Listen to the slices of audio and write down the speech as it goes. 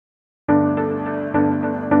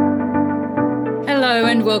Hello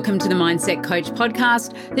and welcome to the Mindset Coach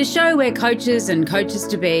podcast, the show where coaches and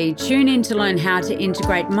coaches-to-be tune in to learn how to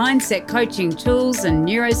integrate mindset coaching tools and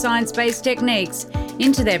neuroscience-based techniques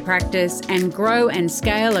into their practice and grow and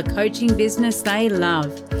scale a coaching business they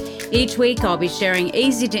love. Each week I'll be sharing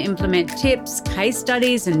easy-to-implement tips, case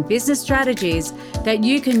studies and business strategies that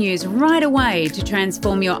you can use right away to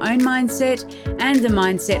transform your own mindset and the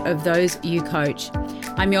mindset of those you coach.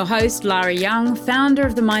 I'm your host, Lara Young, founder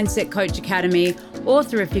of the Mindset Coach Academy,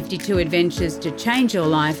 author of 52 Adventures to Change Your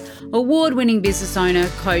Life, award-winning business owner,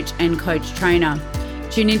 coach and coach trainer.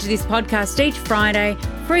 Tune into this podcast each Friday,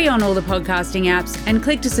 free on all the podcasting apps, and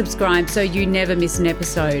click to subscribe so you never miss an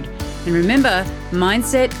episode. And remember,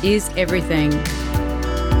 mindset is everything.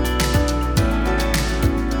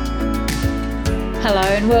 Hello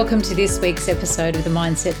and welcome to this week's episode of the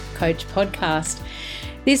Mindset Coach podcast.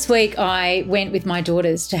 This week I went with my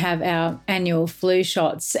daughters to have our annual flu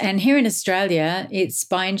shots, and here in Australia it's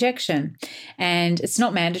by injection and it's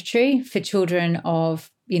not mandatory for children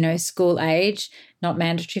of, school age, not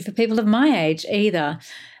mandatory for people of my age either.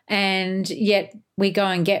 And yet we go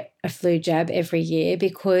and get a flu jab every year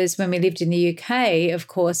because when we lived in the UK, of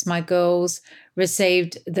course, my girls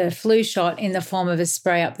received the flu shot in the form of a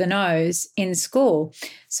spray up the nose in school.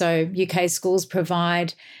 So UK schools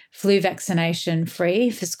provide flu vaccination free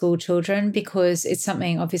for school children because it's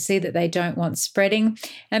something obviously that they don't want spreading.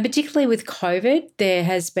 And particularly with COVID, there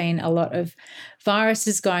has been a lot of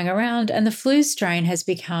viruses going around and the flu strain has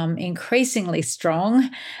become increasingly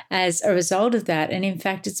strong as a result of that. And in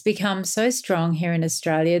fact, it's become so strong here in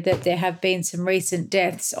Australia that there have been some recent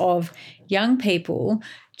deaths of young people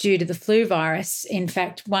due to the flu virus. In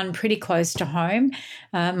fact, one pretty close to home.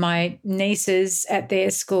 My nieces at their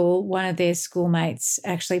school, one of their schoolmates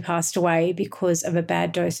actually passed away because of a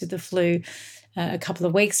bad dose of the flu a couple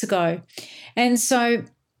of weeks ago. And so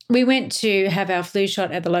we went to have our flu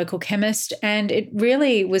shot at the local chemist, and it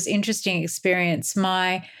really was an interesting experience.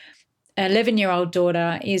 My 11-year-old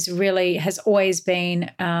daughter has always been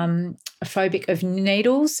phobic of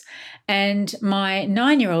needles, and my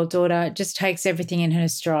 9-year-old daughter just takes everything in her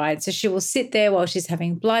stride. So she will sit there while she's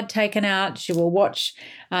having blood taken out. She will watch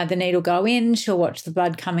the needle go in. She'll watch the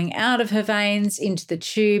blood coming out of her veins into the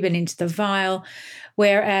tube and into the vial.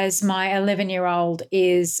 Whereas my 11-year-old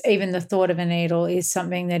even the thought of a needle is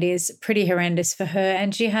something that is pretty horrendous for her,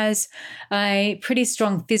 and she has a pretty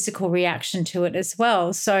strong physical reaction to it as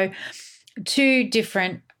well. So two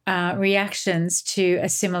different reactions to a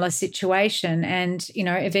similar situation. And,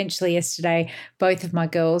 eventually yesterday, both of my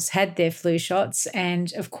girls had their flu shots.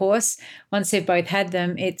 And of course, once they've both had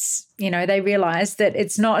them, it's, they realize that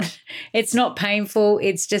it's not painful.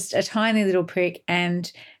 It's just a tiny little prick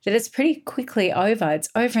and that it's pretty quickly over. It's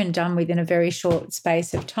over and done with in a very short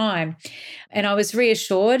space of time. And I was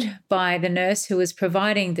reassured by the nurse who was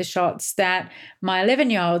providing the shots that my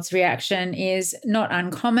 11-year-old's reaction is not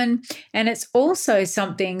uncommon. And it's also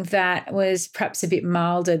something that was perhaps a bit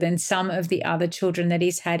milder than some of the other children that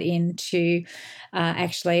he's had in to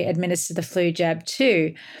actually administer the flu jab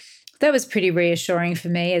to. That was pretty reassuring for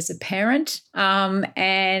me as a parent.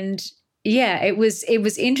 It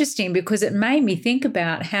was interesting because it made me think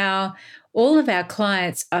about how all of our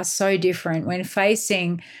clients are so different when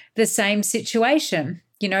facing the same situation.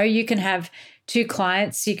 You can have two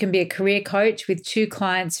clients. You can be a career coach with two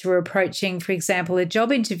clients who are approaching, for example, a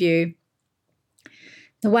job interview.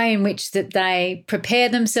 The way in which that they prepare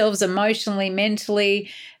themselves emotionally, mentally,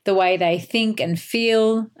 the way they think and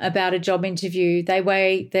feel about a job interview, the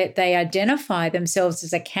way that they identify themselves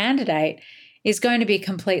as a candidate is going to be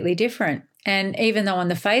completely different. And even though on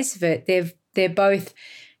the face of it, they're both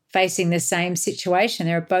facing the same situation,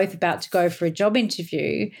 they're both about to go for a job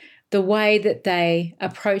interview, the way that they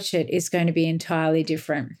approach it is going to be entirely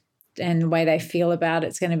different. And the way they feel about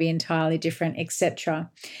it's going to be entirely different,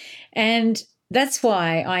 etc. And that's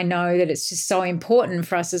why I know that it's just so important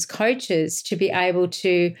for us as coaches to be able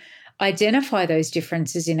to identify those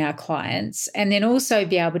differences in our clients and then also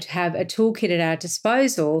be able to have a toolkit at our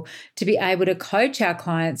disposal to be able to coach our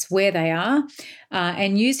clients where they are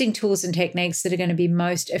and using tools and techniques that are going to be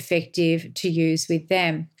most effective to use with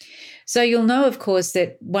them. So you'll know, of course,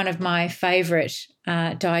 that one of my favorite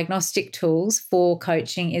diagnostic tools for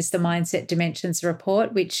coaching is the Mindset Dimensions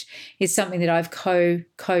report, which is something that I've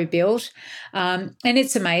co-built. And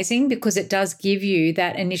it's amazing because it does give you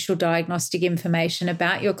that initial diagnostic information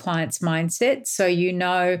about your client's mindset. So you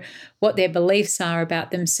know what their beliefs are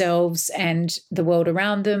about themselves and the world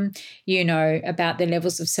around them. You know about their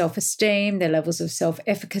levels of self-esteem, their levels of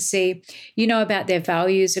self-efficacy. You know about their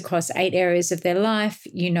values across 8 areas of their life.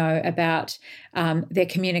 You know about their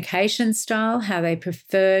communication style, how they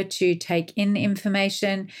prefer to take in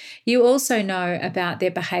information. You also know about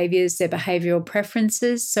their behaviors, their behavioral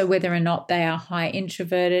preferences, so whether or not they are high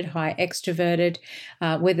introverted, high extroverted,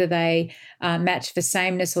 whether they match for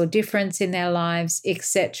sameness or difference in their lives,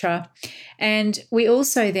 etc. And we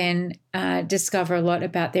also then discover a lot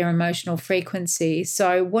about their emotional frequency.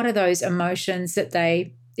 So what are those emotions that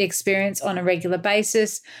they experience on a regular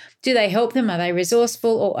basis? Do they help them? Are they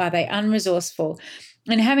resourceful or are they unresourceful?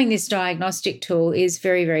 And having this diagnostic tool is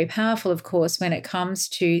very, very powerful, of course, when it comes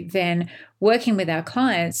to then working with our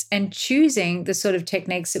clients and choosing the sort of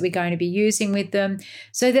techniques that we're going to be using with them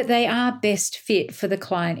so that they are best fit for the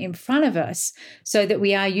client in front of us, so that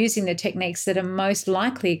we are using the techniques that are most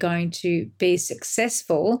likely going to be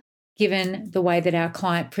successful given the way that our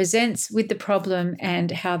client presents with the problem and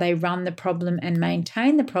how they run the problem and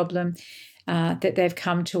maintain the problem that they've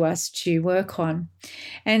come to us to work on.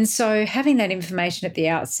 And so having that information at the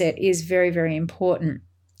outset is very, very important.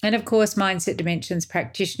 And of course, Mindset Dimensions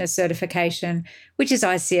practitioner certification, which is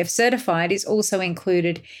ICF certified, is also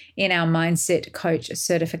included in our Mindset Coach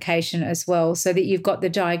certification as well, so that you've got the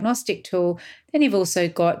diagnostic tool, then you've also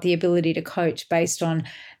got the ability to coach based on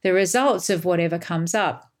the results of whatever comes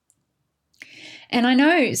up. And I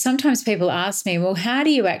know sometimes people ask me, well, how do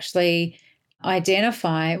you actually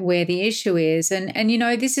identify where the issue is? And you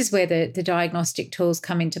know, this is where the diagnostic tools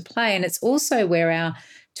come into play. And it's also where our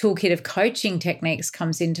toolkit of coaching techniques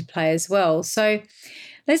comes into play as well. So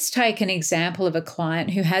let's take an example of a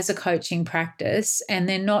client who has a coaching practice and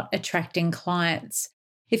they're not attracting clients.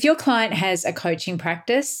 If your client has a coaching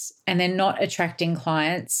practice and they're not attracting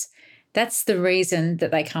clients, that's the reason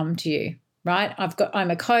that they come to you. Right? I'm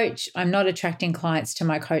a coach. I'm not attracting clients to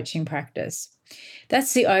my coaching practice.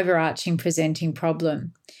 That's the overarching presenting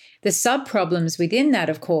problem. The sub-problems within that,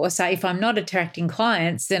 of course, are if I'm not attracting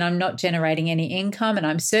clients, then I'm not generating any income and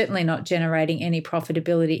I'm certainly not generating any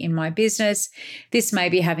profitability in my business. This may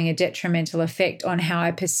be having a detrimental effect on how I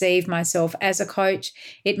perceive myself as a coach.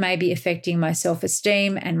 It may be affecting my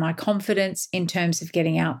self-esteem and my confidence in terms of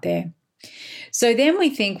getting out there. So then we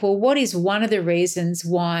think, well, what is one of the reasons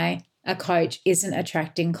why a coach isn't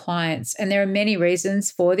attracting clients? And there are many reasons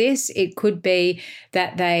for this. It could be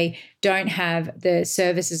that they don't have the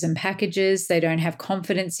services and packages. They don't have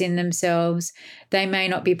confidence in themselves. They may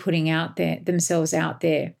not be putting themselves out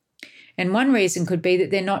there. And one reason could be that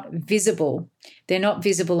they're not visible. They're not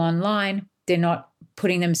visible online. They're not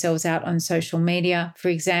putting themselves out on social media, for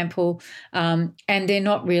example, and they're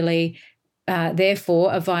not really,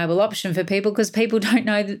 therefore, a viable option for people because people don't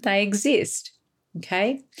know that they exist.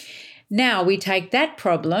 Okay. Now we take that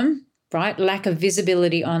problem, right, lack of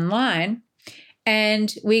visibility online,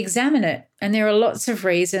 and we examine it. And there are lots of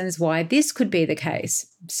reasons why this could be the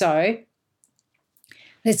case. So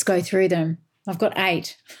let's go through them. I've got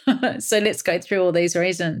 8. So let's go through all these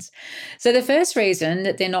reasons. So the first reason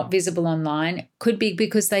that they're not visible online could be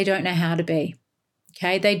because they don't know how to be.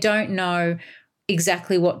 Okay. They don't know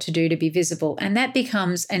exactly what to do to be visible. And that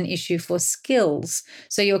becomes an issue for skills.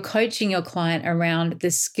 So you're coaching your client around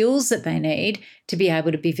the skills that they need to be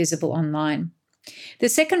able to be visible online. The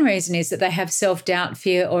second reason is that they have self-doubt,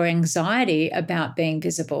 fear, or anxiety about being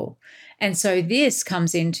visible. And so this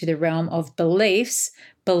comes into the realm of beliefs,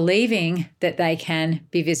 believing that they can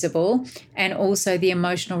be visible, and also the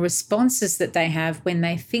emotional responses that they have when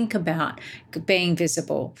they think about being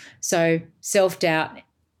visible. So self-doubt,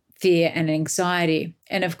 fear, and anxiety.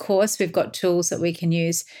 And of course, we've got tools that we can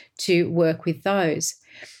use to work with those.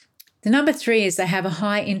 The number 3 is they have a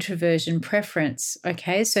high introversion preference.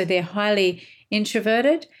 Okay, so they're highly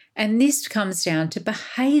introverted, and this comes down to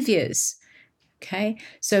behaviors. Okay,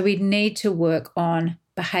 so we need to work on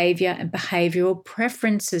behavior and behavioral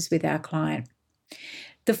preferences with our client.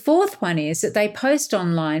 The fourth one is that they post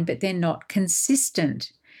online, but they're not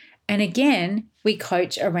consistent. And again, we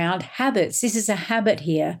coach around habits. This is a habit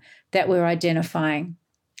here that we're identifying.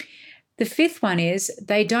 The fifth one is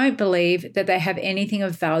they don't believe that they have anything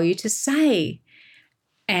of value to say.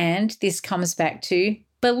 And this comes back to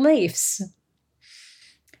beliefs.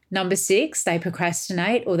 Number 6, they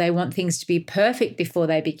procrastinate or they want things to be perfect before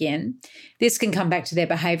they begin. This can come back to their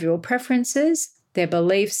behavioral preferences, their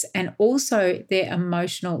beliefs, and also their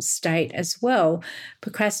emotional state as well.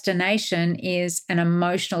 Procrastination is an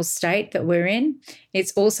emotional state that we're in.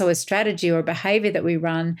 It's also a strategy or a behavior that we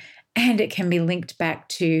run, and it can be linked back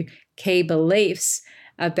to key beliefs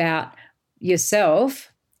about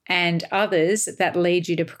yourself and others that lead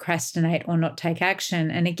you to procrastinate or not take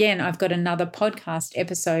action. And again, I've got another podcast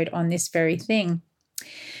episode on this very thing.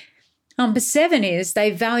 Number 7 is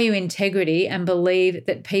they value integrity and believe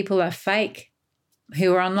that people are fake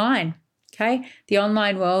who are online. okay? The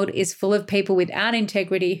online world is full of people without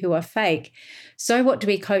integrity who are fake. So what do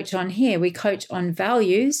we coach on here? We coach on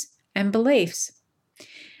values and beliefs.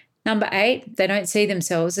 Number 8, they don't see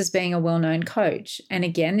themselves as being a well-known coach. And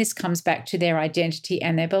again, this comes back to their identity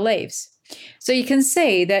and their beliefs. So you can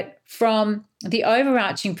see that from the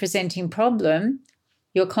overarching presenting problem,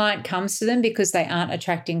 your client comes to them because they aren't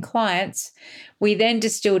attracting clients. We then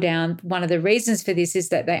distill down one of the reasons for this is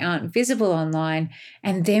that they aren't visible online.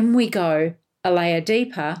 And then we go a layer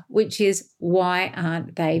deeper, which is why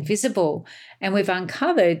aren't they visible? And we've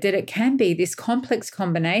uncovered that it can be this complex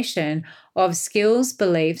combination of skills,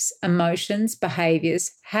 beliefs, emotions,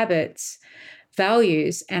 behaviors, habits,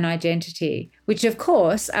 values, and identity, which of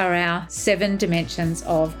course are our 7 dimensions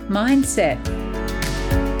of mindset.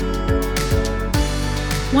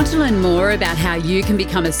 Want to learn more about how you can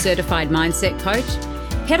become a certified mindset coach?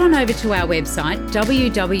 Head on over to our website,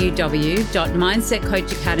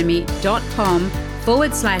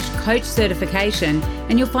 www.mindsetcoachacademy.com/coach certification,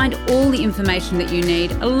 and you'll find all the information that you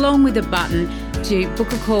need, along with a button to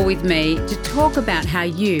book a call with me to talk about how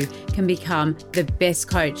you can become the best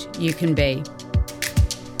coach you can be.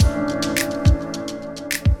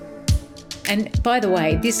 And by the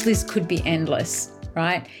way, this list could be endless,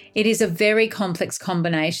 right? It is a very complex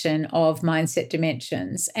combination of mindset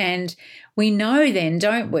dimensions. And we know then,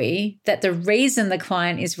 don't we, that the reason the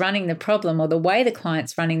client is running the problem or the way the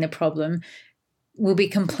client's running the problem will be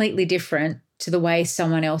completely different to the way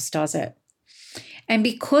someone else does it. And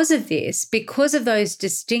because of this, because of those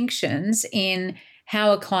distinctions in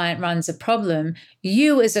how a client runs a problem,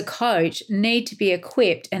 you as a coach need to be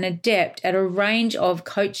equipped and adept at a range of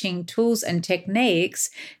coaching tools and techniques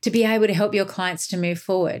to be able to help your clients to move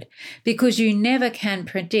forward, because you never can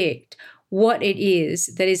predict what it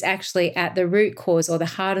is that is actually at the root cause or the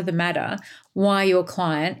heart of the matter, why your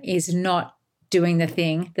client is not doing the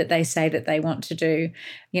thing that they say that they want to do.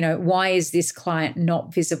 Why is this client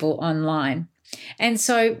not visible online? And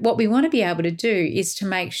so what we want to be able to do is to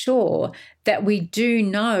make sure that we do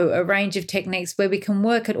know a range of techniques where we can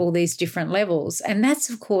work at all these different levels. And that's,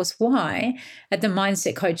 of course, why at the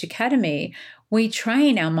Mindset Coach Academy, we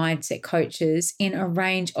train our mindset coaches in a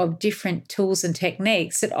range of different tools and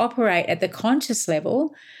techniques that operate at the conscious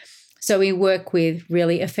level. So we work with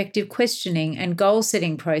really effective questioning and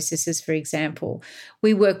goal-setting processes, for example.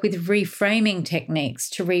 We work with reframing techniques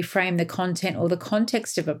to reframe the content or the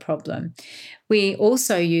context of a problem. We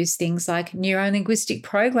also use things like neuro-linguistic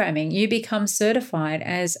programming. You become certified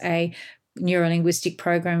as a neuro-linguistic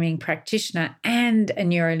programming practitioner and a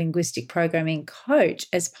neuro-linguistic programming coach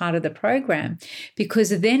as part of the program,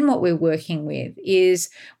 because then what we're working with is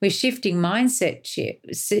we're shifting mindset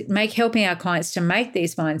shifts, helping our clients to make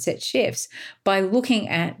these mindset shifts by looking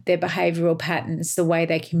at their behavioral patterns, the way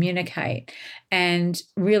they communicate, and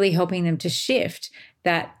really helping them to shift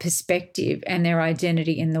that perspective and their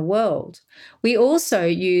identity in the world. We also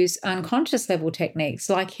use unconscious level techniques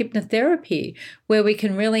like hypnotherapy, where we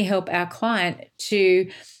can really help our client to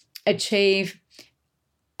achieve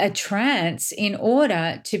a trance in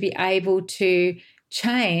order to be able to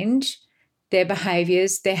change their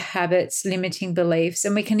behaviors, their habits, limiting beliefs,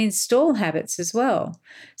 and we can install habits as well.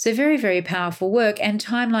 So very, very powerful work. And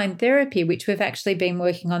timeline therapy, which we've actually been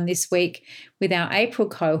working on this week with our April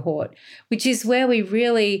cohort, which is where we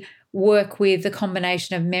really work with the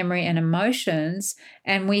combination of memory and emotions,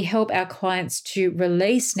 and we help our clients to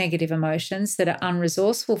release negative emotions that are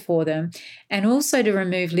unresourceful for them, and also to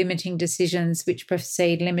remove limiting decisions which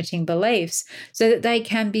precede limiting beliefs so that they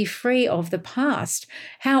can be free of the past.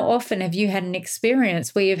 How often have you had an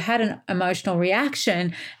experience where you've had an emotional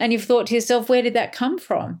reaction and you've thought to yourself, where did that come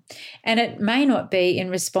from? And it may not be in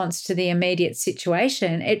response to the immediate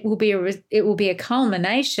situation. It will be a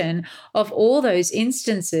culmination of all those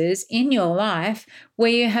instances in your life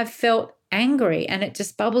where you have felt angry and it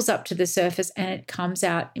just bubbles up to the surface and it comes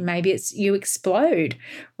out. Maybe you explode,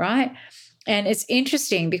 right? And it's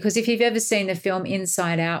interesting because if you've ever seen the film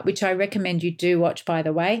Inside Out, which I recommend you do watch, by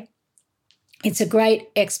the way, it's a great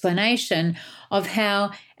explanation of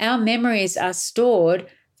how our memories are stored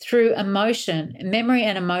through emotion. Memory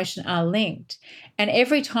and emotion are linked. And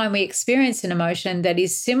every time we experience an emotion that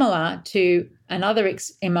is similar to another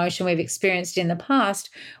emotion we've experienced in the past,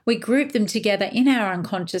 we group them together in our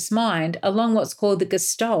unconscious mind along what's called the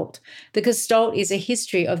Gestalt. The Gestalt is a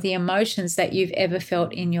history of the emotions that you've ever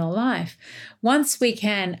felt in your life. Once we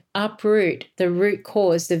can uproot the root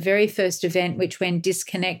cause, the very first event which, when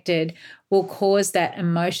disconnected, will cause that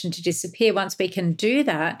emotion to disappear, once we can do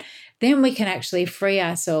that, then we can actually free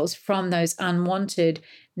ourselves from those unwanted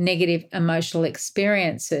negative emotional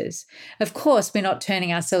experiences. Of course, we're not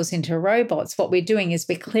turning ourselves into robots. What we're doing is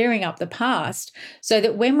we're clearing up the past so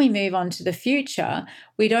that when we move on to the future,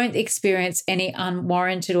 we don't experience any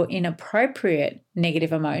unwarranted or inappropriate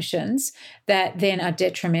negative emotions that then are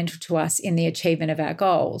detrimental to us in the achievement of our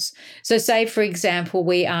goals. So say, for example,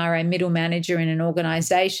 we are a middle manager in an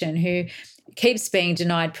organization who keeps being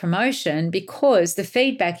denied promotion because the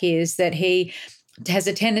feedback is that he has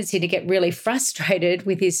a tendency to get really frustrated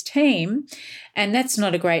with his team, and that's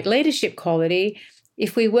not a great leadership quality.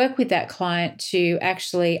 If we work with that client to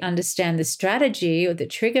actually understand the strategy or the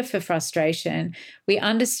trigger for frustration, we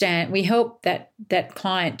help that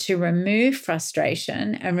client to remove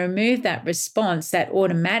frustration and remove that response, that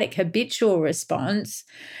automatic habitual response,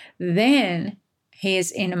 then he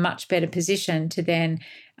is in a much better position to then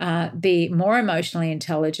be more emotionally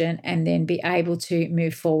intelligent and then be able to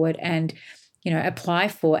move forward and apply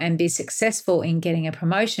for and be successful in getting a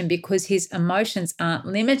promotion because his emotions aren't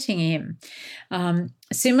limiting him.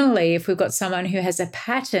 Similarly, if we've got someone who has a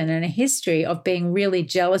pattern and a history of being really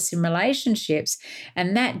jealous in relationships,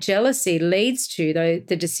 and that jealousy leads to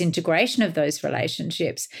the disintegration of those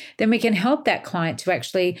relationships, then we can help that client to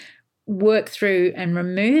actually work through and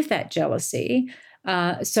remove that jealousy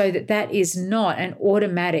so that is not an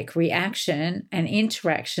automatic reaction and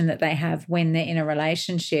interaction that they have when they're in a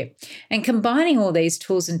relationship. And combining all these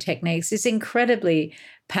tools and techniques is incredibly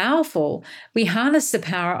powerful. We harness the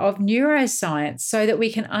power of neuroscience so that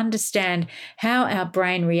we can understand how our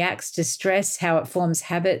brain reacts to stress, how it forms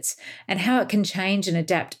habits, and how it can change and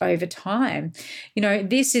adapt over time.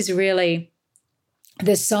 This is really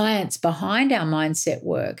the science behind our mindset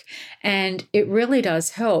work. And it really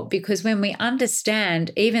does help because when we understand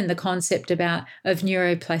even the concept of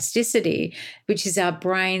neuroplasticity, which is our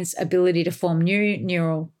brain's ability to form new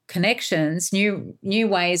neural connections, new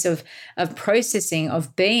ways of processing,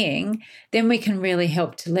 of being, then we can really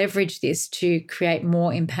help to leverage this to create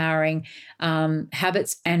more empowering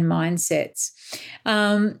habits and mindsets.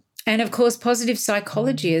 And of course, positive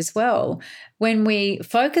psychology as well. When we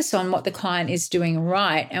focus on what the client is doing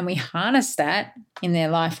right and we harness that in their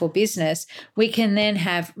life or business, we can then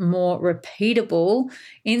have more repeatable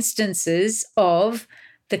instances of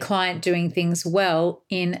the client doing things well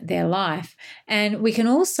in their life. And we can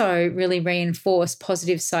also really reinforce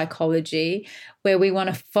positive psychology where we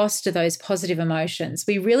want to foster those positive emotions.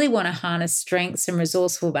 We really want to harness strengths and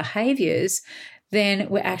resourceful behaviors. Then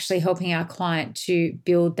we're actually helping our client to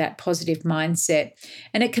build that positive mindset.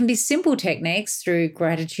 And it can be simple techniques through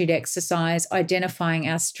gratitude exercise, identifying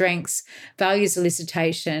our strengths, values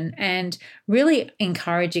elicitation, and really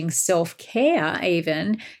encouraging self-care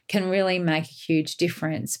even can really make a huge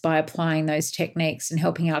difference by applying those techniques and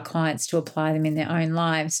helping our clients to apply them in their own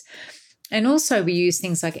lives. And also we use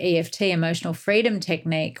things like EFT, emotional freedom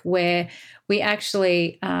technique, where we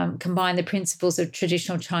actually combine the principles of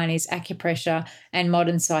traditional Chinese acupressure and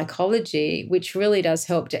modern psychology, which really does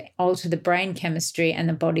help to alter the brain chemistry and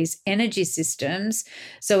the body's energy systems.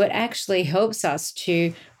 So it actually helps us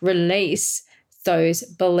to release those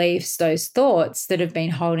beliefs, those thoughts that have been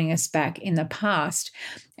holding us back in the past.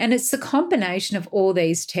 And it's the combination of all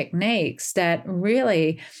these techniques that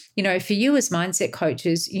really, for you as mindset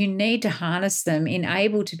coaches, you need to harness them in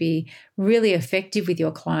able to be really effective with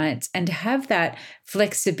your clients and to have that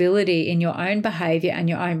flexibility in your own behavior and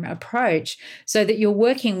your own approach so that you're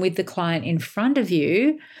working with the client in front of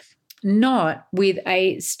you, not with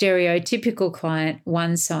a stereotypical client,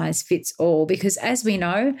 one size fits all. Because as we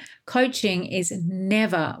know, coaching is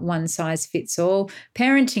never one size fits all.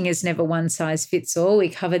 Parenting is never one size fits all. We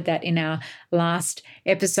covered that in our last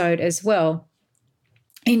episode as well.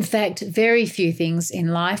 In fact, very few things in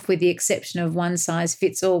life, with the exception of one size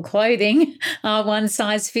fits all clothing, are one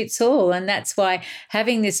size fits all. And that's why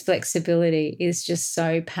having this flexibility is just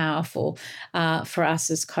so powerful for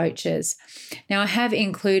us as coaches. Now, I have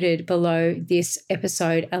included below this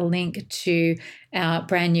episode a link to our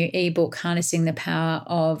brand new ebook, Harnessing the Power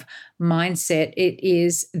of Mindset. It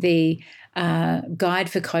is the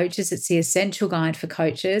guide for coaches. It's the essential guide for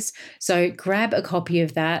coaches. So grab a copy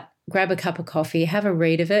of that. Grab a cup of coffee, have a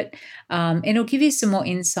read of it, and it'll give you some more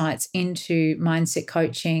insights into mindset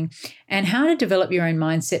coaching and how to develop your own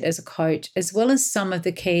mindset as a coach, as well as some of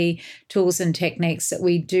the key tools and techniques that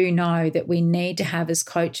we do know that we need to have as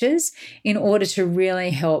coaches in order to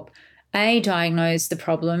really help, A, diagnose the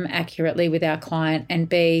problem accurately with our client, and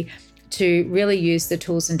B, to really use the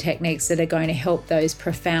tools and techniques that are going to help those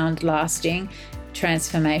profound, lasting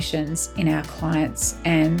transformations in our clients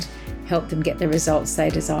and help them get the results they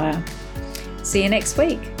desire. See you next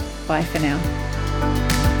week. Bye for now.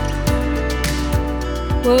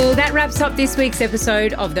 Well, that wraps up this week's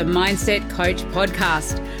episode of the Mindset Coach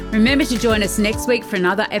podcast. Remember to join us next week for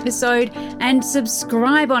another episode and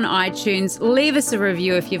subscribe on iTunes. Leave us a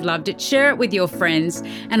review if you've loved it. Share it with your friends.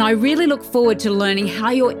 And I really look forward to learning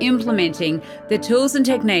how you're implementing the tools and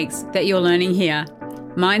techniques that you're learning here.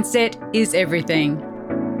 Mindset is everything.